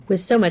With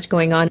so much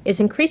going on,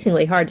 it's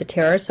increasingly hard to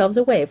tear ourselves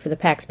away for the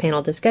PAX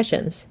panel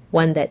discussions.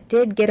 One that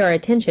did get our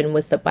attention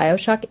was the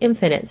BioShock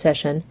Infinite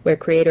session, where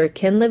creator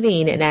Ken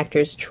Levine and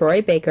actors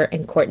Troy Baker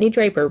and Courtney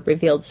Draper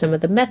revealed some of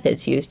the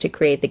methods used to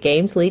create the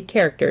game's lead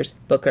characters,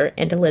 Booker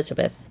and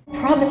Elizabeth.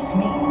 Promise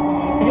me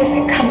that if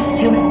it comes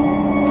to it,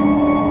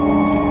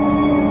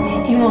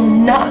 you will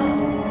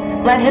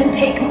not let him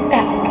take me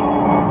back.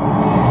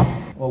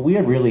 Well, we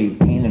had really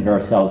painted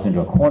ourselves into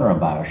a corner on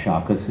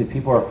BioShock, because if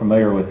people are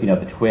familiar with,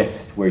 the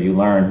twist where you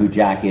learn who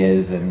Jack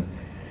is and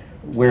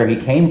where he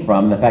came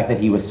from, the fact that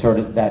he was sort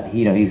of that,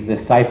 he's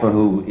this cipher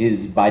who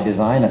is by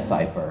design a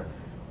cipher.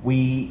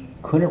 We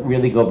couldn't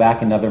really go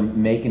back and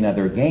make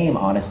another game,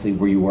 honestly,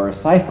 where you were a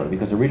cipher,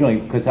 because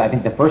I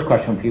think the first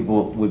question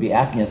people would be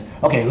asking is,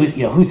 okay,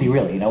 who's he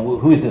really?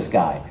 Who is this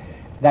guy?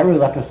 That really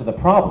left us with a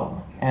problem.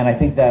 And I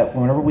think that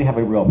whenever we have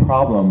a real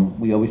problem,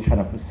 we always try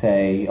to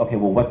say, okay,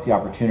 well, what's the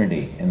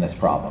opportunity in this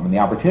problem? And the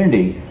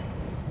opportunity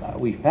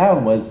we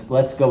found was,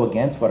 let's go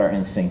against what our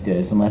instinct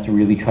is and let's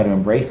really try to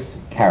embrace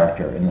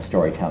character in the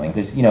storytelling.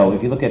 Because, if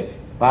you look at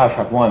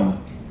BioShock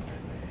 1,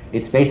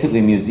 it's basically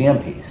a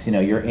museum piece.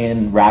 You're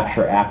in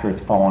Rapture after it's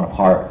fallen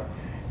apart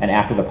and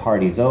after the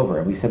party's over.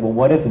 And we said, well,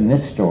 what if in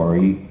this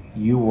story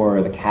you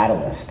were the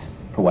catalyst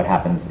for what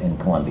happens in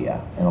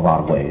Columbia in a lot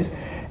of ways?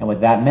 And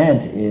what that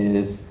meant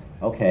is,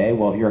 okay,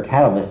 well, if you're a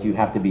catalyst, you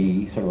have to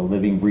be sort of a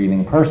living,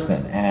 breathing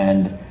person.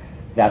 And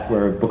that's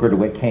where Booker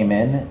DeWitt came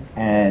in.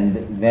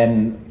 And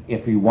then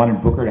if we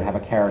wanted Booker to have a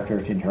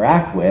character to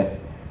interact with,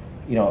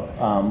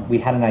 we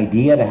had an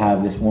idea to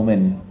have this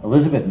woman,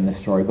 Elizabeth, in this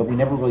story, but we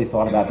never really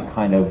thought about the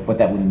kind of what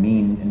that would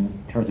mean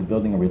in terms of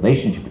building a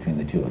relationship between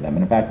the two of them.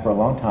 And in fact, for a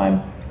long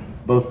time,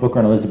 both Booker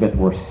and Elizabeth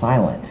were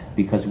silent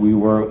because we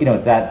were,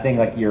 it's that thing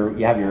like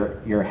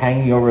you're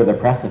hanging over the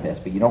precipice,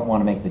 but you don't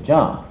want to make the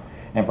jump.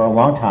 And for a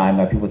long time,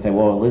 people would say,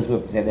 well,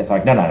 Elizabeth would say this,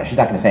 like, no, she's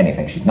not going to say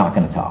anything. She's not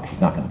going to talk.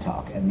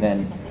 And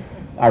then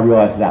I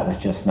realized that was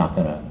just not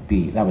going to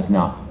be, that was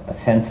not a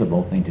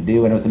sensible thing to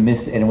do, and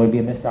it would be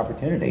a missed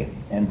opportunity.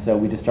 And so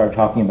we just started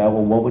talking about,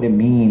 well, what would it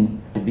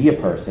mean to be a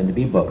person, to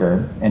be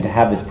Booker, and to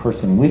have this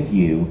person with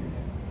you,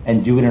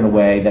 and do it in a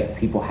way that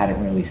people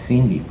hadn't really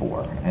seen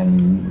before.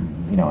 And,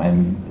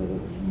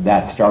 and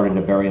that started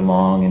a very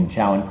long and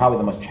probably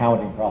the most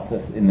challenging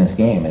process in this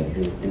game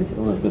is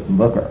Elizabeth and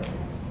Booker.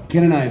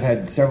 Ken and I have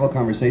had several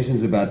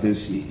conversations about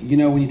this.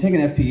 When you take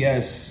an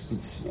FPS,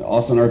 it's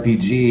also an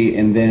RPG,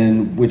 and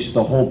then which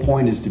the whole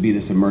point is to be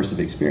this immersive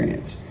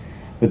experience.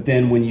 But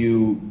then when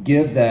you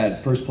give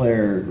that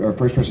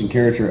first-person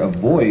character a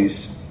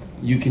voice,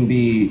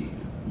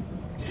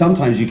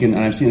 sometimes you can,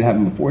 and I've seen it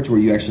happen before, to where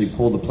you actually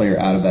pull the player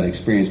out of that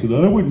experience,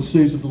 because I wouldn't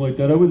say something like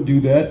that, I wouldn't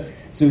do that.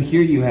 So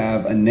here you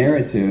have a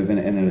narrative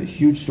and a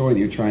huge story that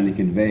you're trying to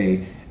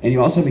convey. And you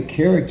also have a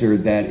character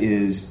that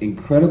is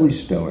incredibly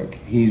stoic.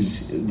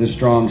 He's the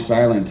strong,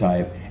 silent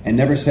type and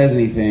never says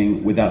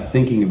anything without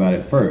thinking about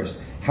it first.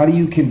 How do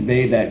you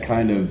convey that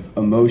kind of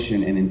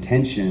emotion and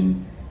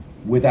intention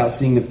without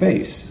seeing the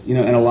face? And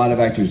a lot of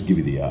actors give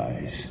you the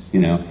eyes,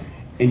 and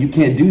you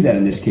can't do that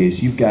in this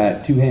case. You've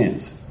got two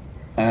hands.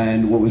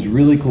 And what was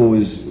really cool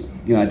was,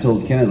 I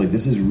told Ken, I was like,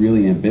 this is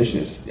really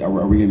ambitious. Are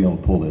we going to be able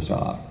to pull this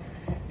off?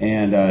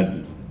 And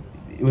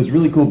it was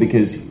really cool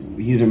because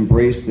he's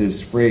embraced this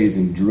phrase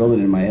and drilled it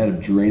in my head of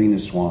draining the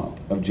swamp,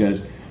 of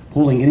just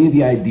pulling any of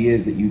the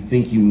ideas that you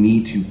think you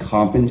need to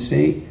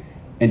compensate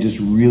and just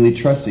really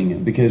trusting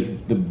it. Because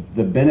the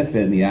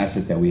benefit and the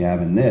asset that we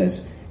have in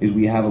this is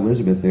we have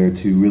Elizabeth there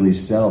to really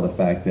sell the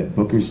fact that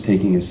Booker's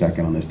taking a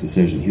second on this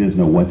decision. He doesn't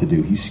know what to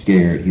do. He's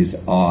scared.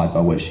 He's awed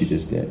by what she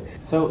just did.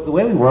 So the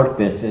way we work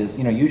this is,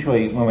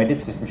 usually when we did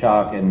System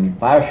Shock and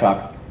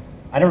BioShock,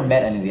 I never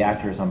met any of the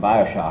actors on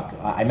BioShock.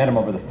 I met them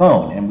over the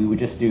phone, and we would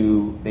just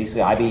do,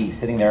 basically, I'd be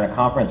sitting there in a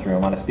conference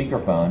room on a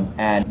speakerphone,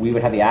 and we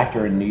would have the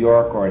actor in New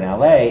York or in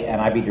LA, and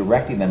I'd be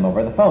directing them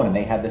over the phone, and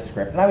they had the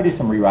script, and I would do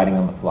some rewriting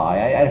on the fly.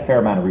 I had a fair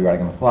amount of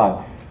rewriting on the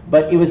fly.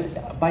 But it was,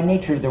 by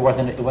nature, it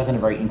wasn't a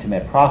very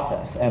intimate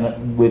process.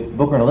 And with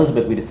Booker and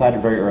Elizabeth, we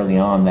decided very early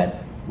on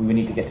that we would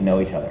need to get to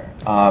know each other.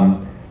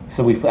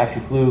 So we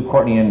actually flew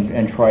Courtney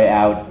and Troy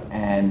out,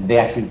 and they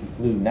actually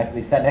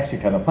they sat next to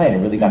each other on the plane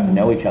and really got to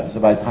know each other. So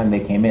by the time they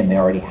came in, they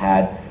already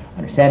had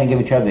understanding of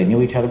each other, they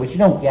knew each other, which you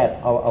don't get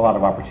a lot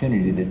of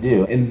opportunity to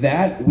do. And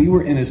that, we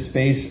were in a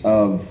space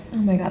of... Oh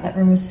my God, that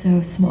room was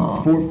so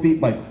small. 4 feet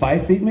by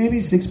 5 feet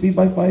maybe? 6 feet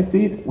by 5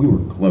 feet? We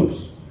were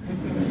close.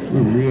 We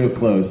were real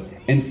close.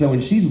 And so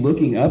when she's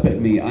looking up at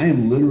me, I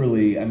am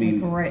literally,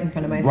 right in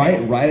front of my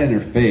face. Right in her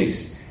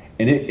face.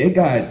 And it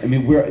got,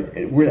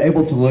 we're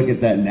able to look at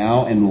that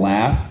now and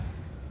laugh,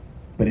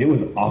 but it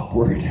was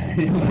awkward.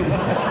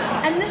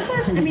 And this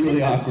was,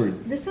 really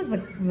awkward. This was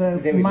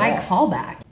my callback.